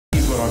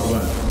I've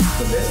learned.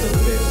 The best of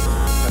the best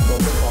have got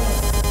the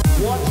following.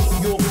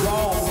 What's your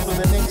goal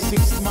for the next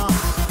 6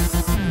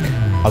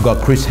 months? I've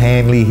got Chris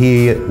Hanley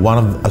here, one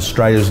of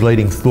Australia's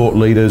leading thought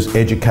leaders,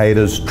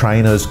 educators,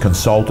 trainers,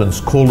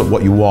 consultants, call it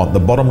what you want. The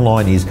bottom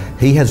line is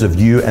he has a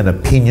view and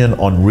opinion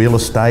on real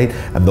estate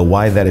and the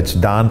way that it's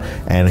done,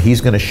 and he's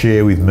going to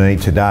share with me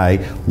today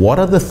what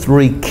are the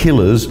 3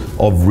 killers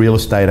of real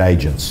estate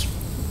agents.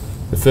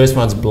 The first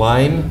one's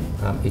blame.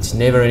 It's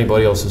never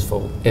anybody else's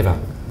fault, ever.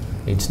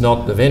 It's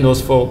not the vendor's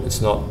fault,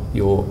 it's not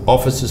your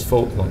office's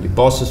fault, it's not your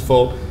boss's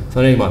fault, it's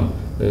not anyone.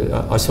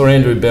 I saw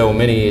Andrew Bell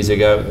many years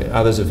ago,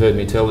 others have heard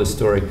me tell this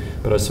story,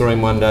 but I saw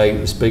him one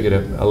day speak at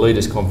a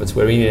leaders conference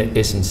where he in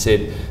essence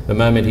said the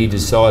moment he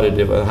decided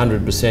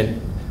 100%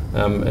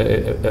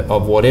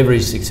 of whatever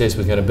his success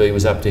was going to be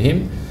was up to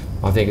him.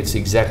 I think it's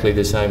exactly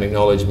the same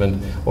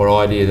acknowledgement or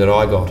idea that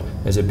I got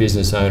as a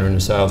business owner and a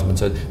salesman.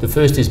 So the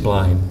first is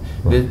blame.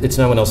 Right. It's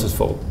no one else's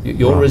fault.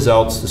 Your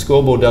results, the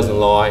scoreboard doesn't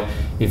lie.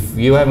 If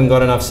you haven't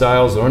got enough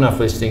sales or enough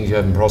listings, you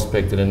haven't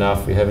prospected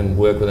enough, you haven't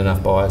worked with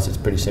enough buyers, it's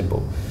pretty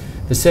simple.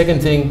 The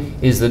second thing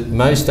is that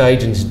most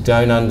agents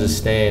don't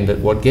understand that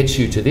what gets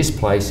you to this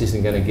place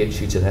isn't going to get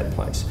you to that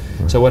place.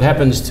 Right. So what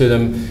happens to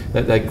them,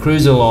 that they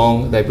cruise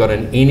along, they've got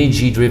an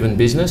energy-driven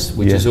business,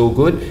 which is all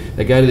good.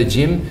 They go to the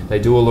gym, they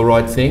do all the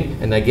right thing,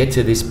 and they get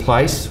to this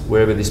place,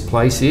 wherever this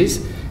place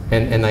is,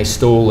 and they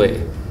stall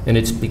there. And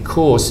it's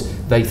because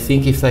they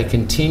think if they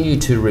continue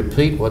to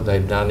repeat what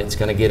they've done, it's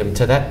going to get them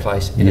to that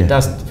place, and it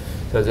doesn't.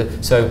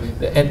 So,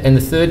 and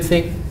the third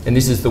thing, and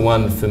this is the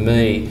one for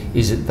me,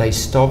 is that they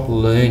stop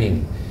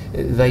learning.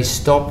 They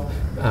stop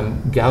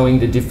going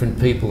to different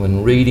people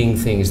and reading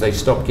things. They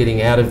stop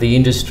getting out of the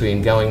industry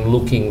and going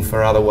looking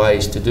for other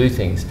ways to do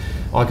things.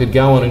 I could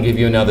go on and give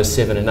you another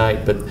 7 or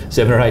 8,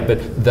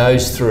 but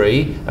those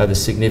 3 are the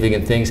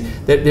significant things.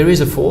 There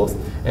is a fourth,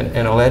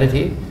 and I'll add it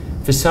here.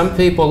 For some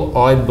people,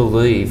 I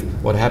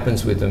believe what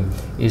happens with them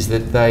is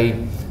that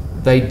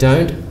they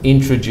don't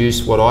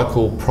introduce what I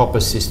call proper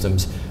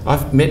systems.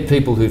 I've met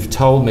people who've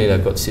told me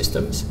they've got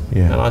systems,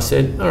 and I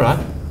said, all right,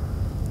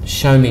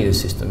 show me the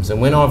systems.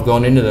 And when I've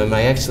gone into them,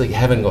 they actually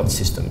haven't got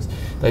systems.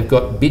 They've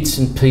got bits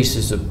and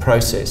pieces of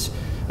process.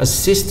 A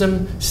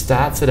system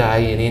starts at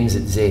A and ends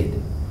at Z.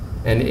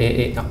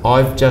 And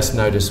I've just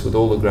noticed with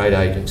all the great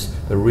agents,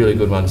 the really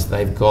good ones,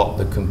 they've got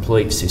the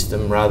complete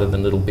system rather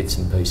than little bits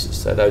and pieces.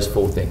 So those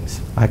 4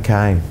 things.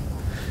 Okay.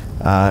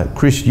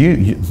 Chris,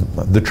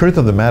 the truth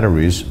of the matter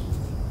is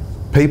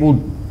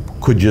people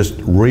could just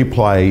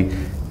replay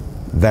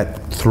that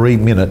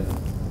 3-minute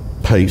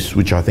piece,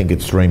 which I think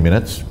it's 3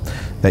 minutes,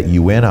 that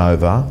you went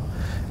over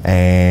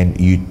and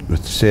you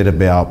said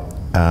about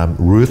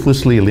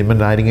ruthlessly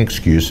eliminating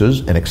excuses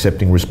and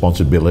accepting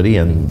responsibility,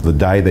 and the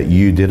day that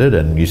you did it,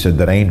 and you said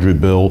that Andrew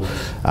Bill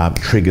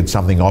triggered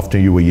something off to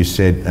you where you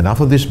said,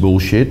 enough of this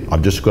bullshit,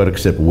 I've just got to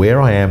accept where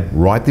I am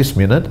right this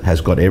minute has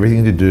got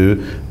everything to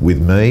do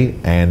with me,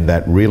 and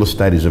that real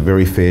estate is a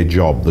very fair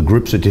job. The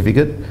group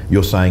certificate,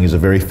 you're saying, is a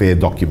very fair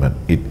document.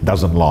 It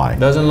doesn't lie.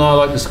 Doesn't lie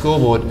like the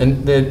scoreboard.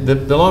 And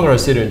the longer I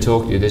sit here and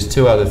talk to you, there's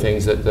 2 other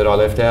things that I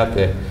left out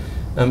there.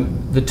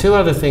 The 2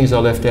 other things I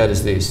left out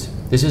is this.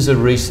 This is a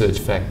research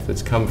fact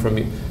that's come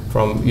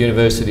from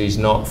universities,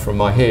 not from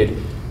my head.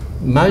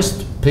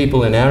 Most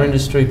people in our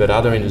industry, but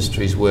other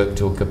industries, work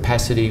to a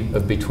capacity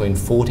of between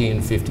 40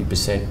 and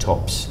 50%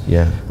 tops.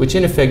 Which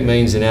in effect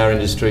means in our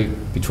industry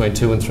between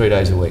 2 and 3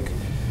 days a week.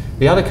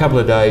 The other couple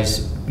of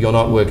days you're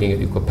not working at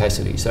your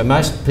capacity. So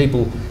most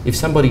people, if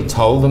somebody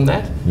told them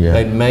that,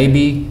 they'd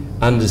maybe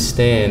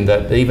understand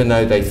that even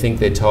though they think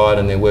they're tired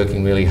and they're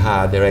working really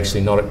hard, they're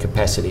actually not at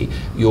capacity.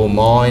 Your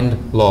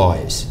mind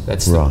lies.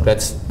 That's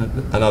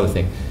another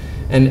thing.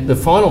 And the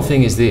final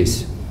thing is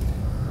this.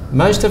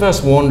 Most of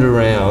us wander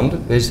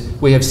around,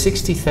 we have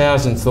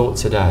 60,000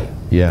 thoughts a day.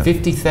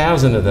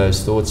 50,000 of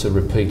those thoughts are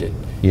repeated.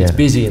 It's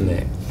busy in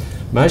there.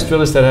 Most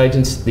real estate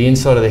agents, the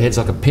inside of their head's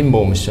like a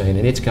pinball machine,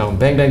 and it's going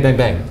bang, bang, bang,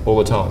 bang all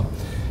the time.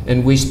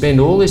 And we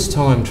spend all this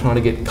time trying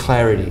to get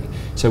clarity.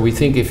 So we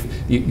think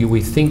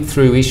we think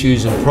through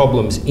issues and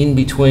problems in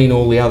between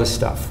all the other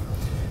stuff.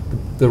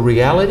 The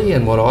reality,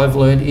 and what I've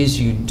learned, is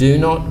you do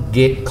not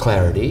get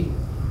clarity.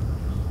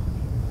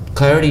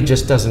 Clarity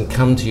just doesn't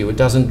come to you. It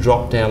doesn't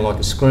drop down like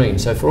a screen.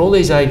 So for all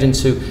these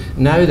agents who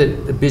know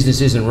that the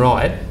business isn't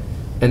right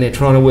and they're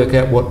trying to work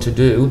out what to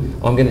do,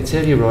 I'm going to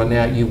tell you right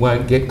now, you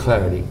won't get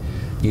clarity.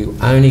 You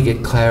only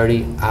get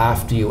clarity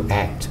after you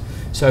act.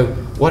 So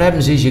what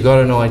happens is you've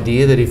got an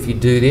idea that if you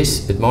do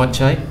this, it might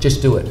change.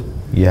 Just do it.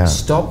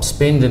 Stop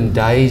spending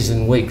days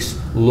and weeks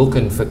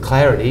looking for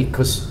clarity,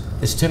 because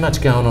there's too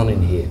much going on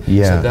in here.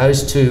 So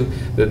those 2,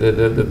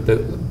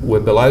 we're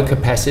below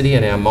capacity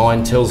and our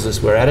mind tells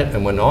us we're at it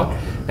and we're not.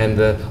 And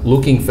the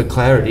looking for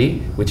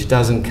clarity, which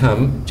doesn't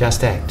come,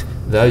 just act.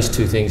 Those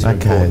two things are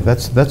Okay,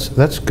 important.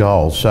 that's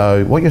gold.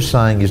 So what you're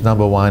saying is,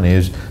 number one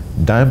is,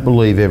 don't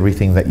believe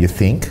everything that you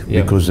think,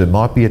 Yep. because there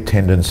might be a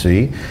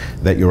tendency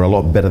that you're a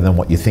lot better than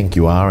what you think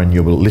you are, and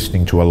you're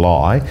listening to a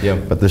lie.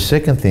 Yep. But the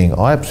second thing,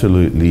 I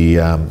absolutely,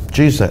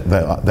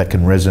 that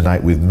can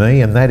resonate with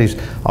me, and that is,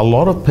 a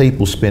lot of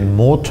people spend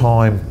more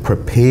time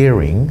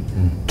preparing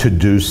to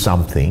do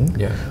something.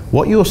 Yeah.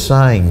 What you're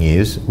saying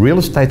is, real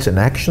estate's an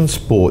action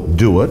sport.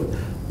 Do it,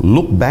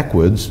 look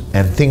backwards,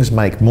 and things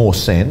make more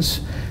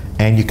sense.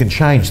 And you can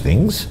change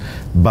things,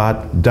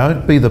 but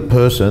don't be the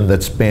person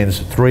that spends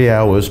 3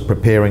 hours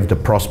preparing to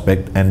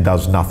prospect and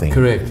does nothing.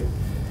 Correct.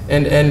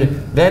 And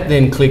that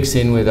then clicks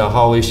in with a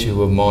whole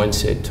issue of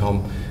mindset,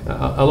 Tom.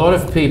 A lot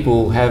of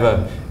people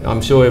have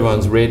I'm sure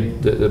everyone's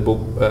read the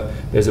book,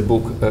 there's a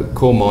book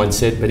called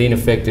Mindset, but in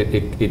effect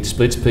it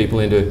splits people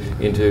into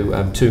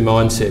two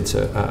mindsets,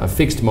 a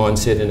fixed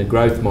mindset and a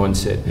growth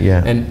mindset.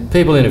 Yeah. And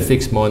people in a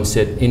fixed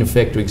mindset, in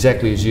effect, are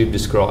exactly as you've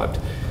described.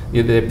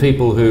 They're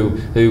people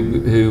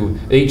who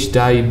each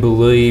day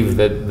believe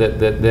that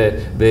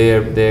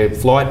their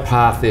flight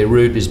path, their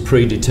route is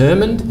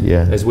predetermined,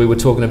 Yeah. as we were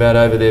talking about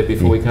over there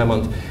before we come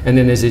on. And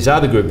then there's this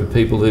other group of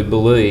people who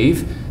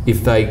believe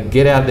if they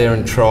get out there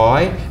and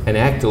try and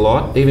act a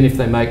lot, even if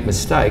they make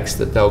mistakes,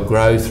 that they'll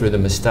grow through the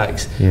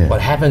mistakes. Yeah.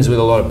 What happens with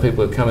a lot of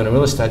people who come into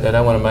real estate, they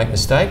don't want to make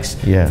mistakes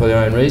Yeah. for their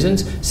own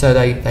reasons, so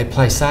they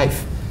play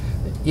safe.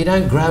 You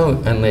don't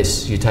grow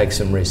unless you take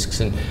some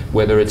risks, and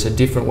whether it's a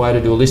different way to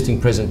do a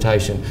listing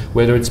presentation,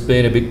 whether it's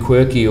being a bit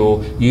quirky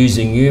or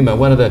using humour.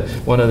 One of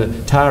the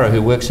Tara,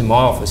 who works in my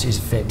office, is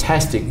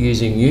fantastic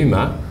using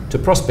humour to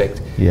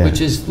prospect, Yeah. which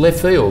is left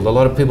field. A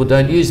lot of people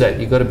don't use that.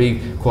 You've got to be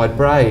quite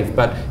brave,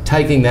 but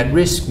taking that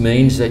risk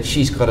means that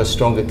she's got a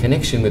stronger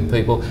connection with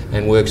people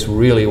and works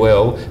really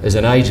well as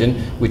an agent,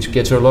 which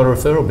gets her a lot of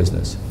referral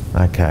business.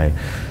 Okay,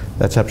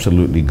 that's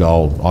absolutely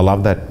gold. I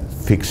love that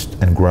fixed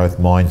and growth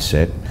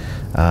mindset.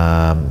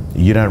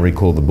 You don't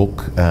recall the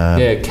book?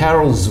 Yeah,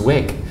 Carol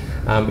Zweck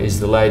is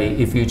the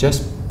lady. If you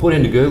just put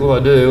into Google,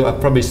 I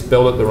probably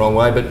spelled it the wrong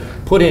way, but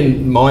put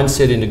in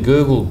mindset into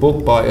Google,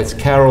 book by, it's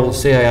Carol,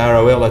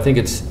 C-A-R-O-L, I think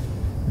it's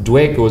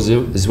Dweck or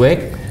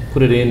Zweck.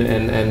 Put it in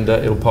and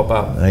it'll pop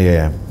up.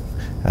 Yeah,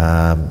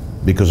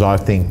 because I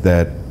think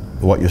that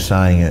what you're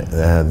saying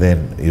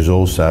then is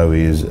also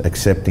is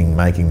accepting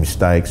making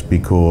mistakes,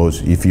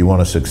 because if you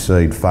want to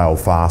succeed, fail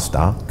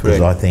faster. Because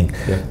I think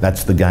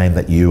that's the game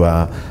that you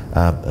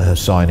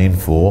sign in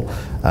for.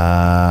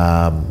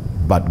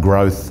 But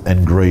growth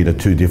and greed are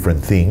two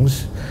different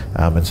things.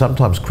 And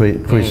sometimes,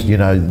 Chris, you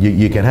know,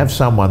 you can have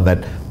someone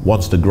that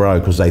wants to grow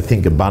because they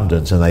think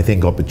abundance and they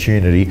think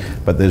opportunity,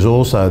 but there's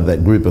also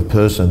that group of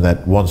person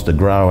that wants to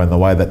grow, and the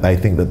way that they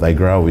think that they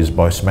grow is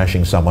by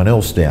smashing someone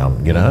else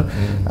down, you know.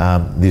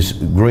 This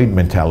greed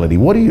mentality.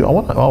 What do you, I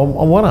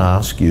want to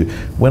ask you,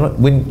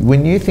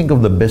 when you think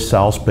of the best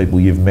salespeople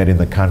you've met in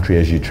the country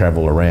as you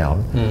travel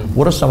around,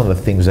 what are some of the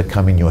things that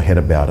come in your head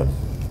about them?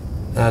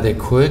 They're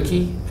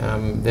quirky,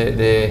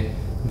 they're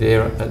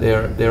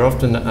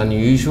often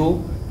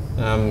unusual,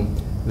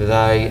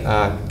 they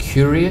are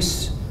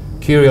curious.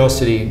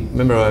 Curiosity,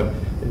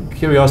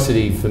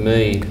 curiosity for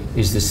me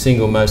is the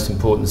single most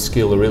important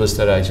skill a real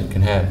estate agent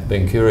can have,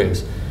 being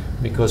curious.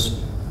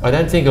 Because I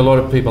don't think a lot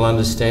of people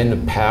understand the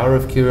power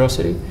of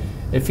curiosity.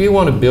 If you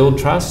want to build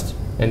trust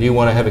and you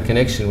want to have a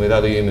connection with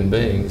other human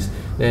beings,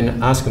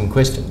 then ask them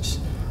questions.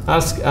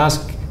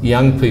 Ask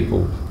young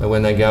people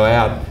when they go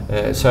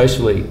out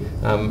socially,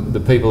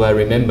 the people they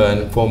remember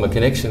and form a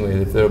connection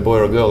with. If they're a boy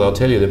or a girl, they'll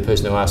tell you the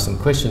person who asks them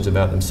questions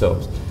about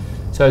themselves.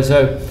 So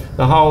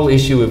the whole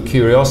issue of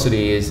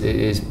curiosity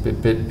is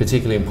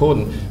particularly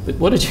important. But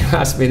what did you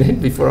ask me then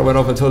before I went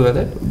off and talked about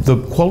that? The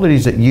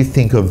qualities that you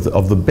think of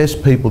the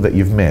best people that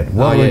you've met.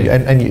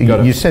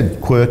 And you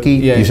said quirky,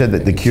 you said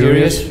that they're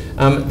curious.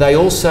 They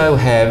also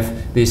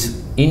have this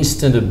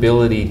instant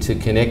ability to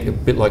connect, a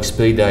bit like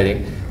speed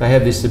dating. They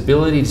have this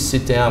ability to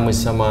sit down with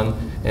someone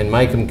and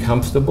make them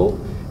comfortable,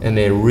 and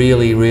they're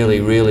really,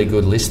 really, really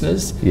good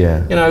listeners.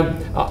 Yeah. You know,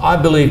 I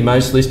believe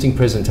most listing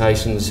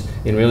presentations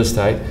in real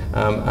estate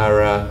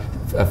are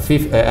if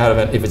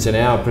it's an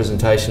hour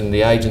presentation,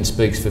 the agent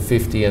speaks for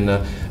 50 and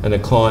the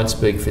client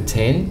speak for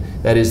 10.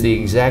 That is the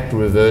exact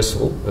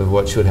reversal of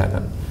what should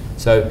happen.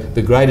 So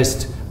the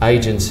greatest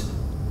agents,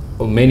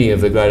 or many of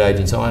the great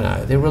agents I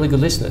know, they're really good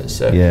listeners.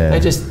 So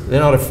they're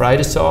not afraid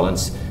of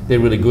silence. They're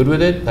really good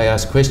with it. They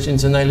ask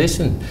questions and they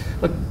listen.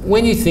 Look,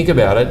 when you think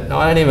about it,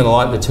 I don't even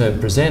like the term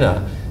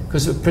presenter,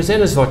 because a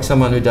presenter's like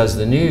someone who does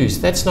the news.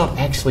 That's not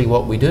actually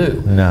what we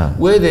do. No.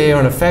 We're there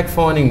on a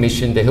fact-finding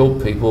mission to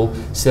help people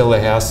sell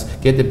their house,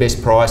 get the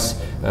best price,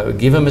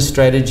 give them a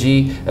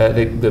strategy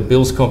that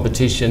builds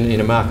competition in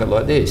a market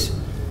like this.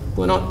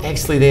 We're not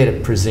actually there to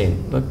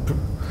present. Like,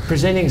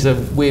 presenting's a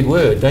weird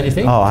word, don't you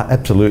think? Oh,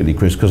 absolutely,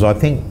 Chris. Because I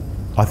think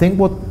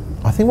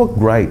what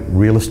great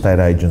real estate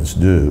agents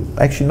do,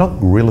 actually not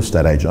real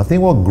estate agents, I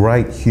think what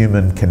great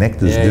human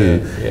connectors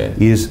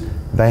do is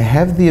they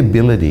have the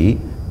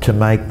ability to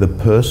make the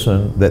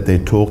person that they're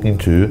talking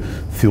to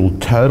feel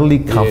totally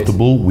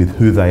comfortable with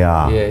who they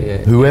are,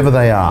 whoever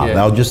they are.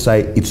 They'll just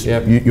say, "It's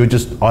you're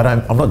just.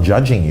 I'm not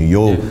judging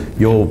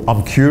you.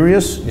 I'm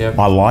curious.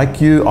 I like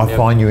you. I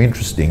find you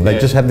interesting." They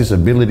just have this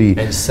ability.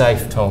 And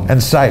safe, Tom.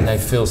 And safe. And they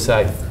feel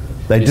safe.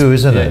 They do,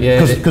 isn't it?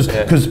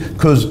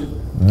 Because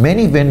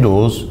many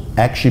vendors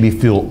actually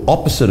feel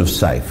opposite of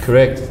safe.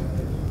 Correct.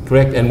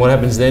 And what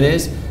happens then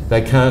is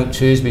they can't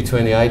choose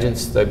between the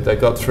agents. They've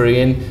got 3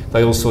 in.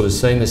 They all sort of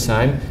seem the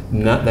same.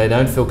 No, they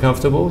don't feel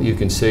comfortable. You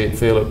can see it,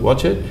 feel it,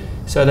 watch it.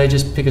 So they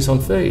just pick us on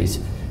fees.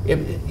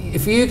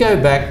 If you go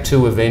back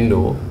to a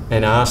vendor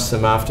and ask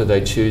them after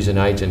they choose an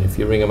agent, if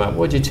you ring them up,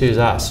 why'd you choose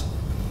us?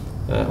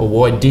 Or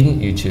why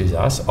didn't you choose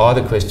us?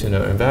 Either question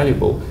are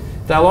invaluable.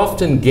 They'll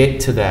often get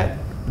to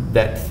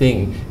that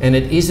thing, and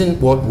it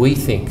isn't what we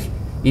think.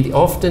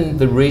 Often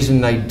the reason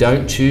they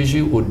don't choose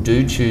you or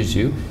do choose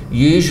you,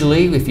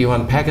 usually if you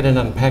unpack it,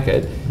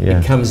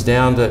 it comes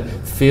down to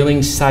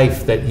feeling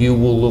safe that you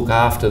will look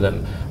after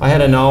them. I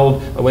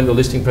went to a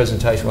listing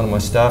presentation, one of my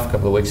staff a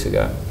couple of weeks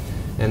ago,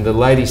 and the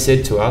lady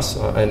said to us,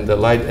 and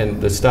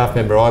the staff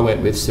member I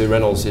went with, Sue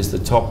Reynolds, is the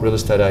top real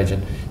estate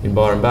agent in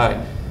Byron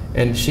Bay,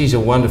 and she's a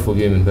wonderful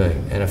human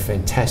being and a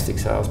fantastic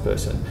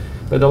salesperson.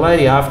 But the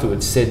lady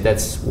afterwards said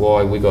that's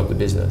why we got the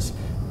business.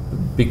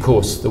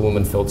 Because the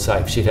woman felt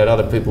safe. She'd had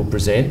other people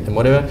present and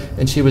whatever,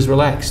 and she was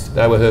relaxed.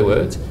 They were her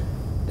words.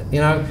 You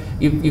know,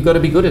 you've got to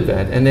be good at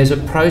that, and there's a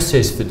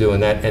process for doing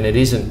that, and it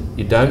isn't,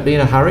 you don't be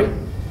in a hurry,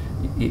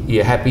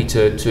 you're happy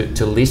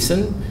to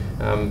listen,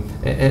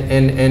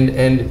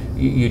 and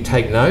you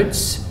take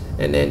notes,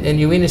 and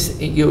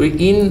you're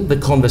in the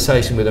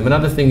conversation with them.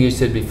 Another thing you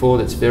said before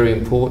that's very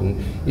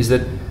important is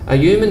that a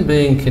human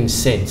being can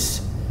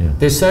sense.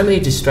 There's so many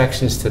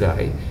distractions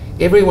today.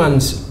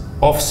 Everyone's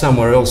off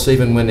somewhere else,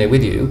 even when they're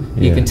with you,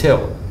 you can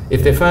tell.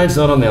 If their phone's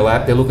not on their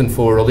lap, they're looking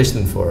for it or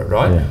listening for it,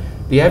 right?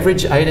 The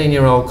average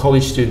 18-year-old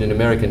college student in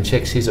America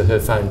checks his or her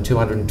phone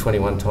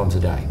 221 times a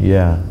day.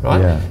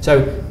 Right?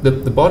 So the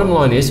bottom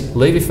line is,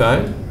 leave your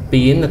phone,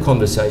 be in the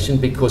conversation,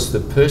 because the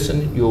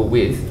person you're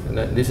with, and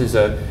this is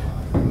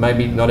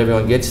maybe not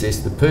everyone gets this,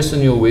 the person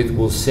you're with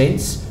will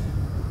sense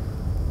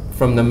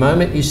from the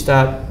moment you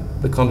start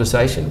the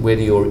conversation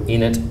whether you're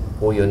in it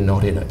or you're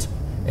not in it.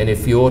 And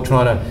if you're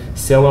trying to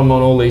sell them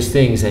on all these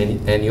things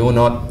and you're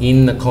not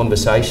in the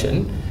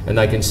conversation, and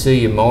they can see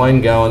your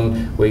mind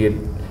going where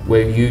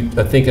you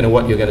are thinking of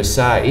what you're going to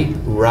say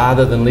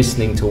rather than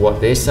listening to what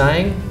they're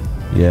saying,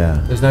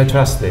 there's no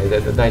trust there.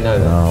 They know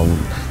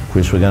that.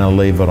 Chris, we're going to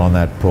leave it on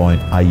that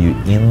point. Are you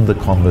in the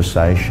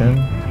conversation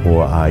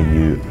or are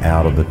you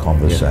out of the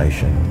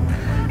conversation?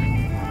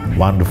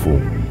 Wonderful.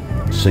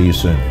 See you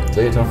soon.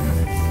 See you, Tom.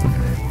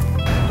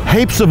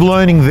 Heaps of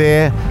learning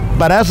there,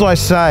 but as I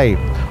say,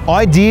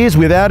 ideas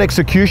without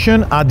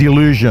execution are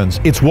delusions.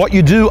 It's what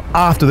you do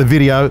after the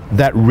video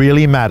that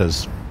really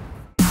matters.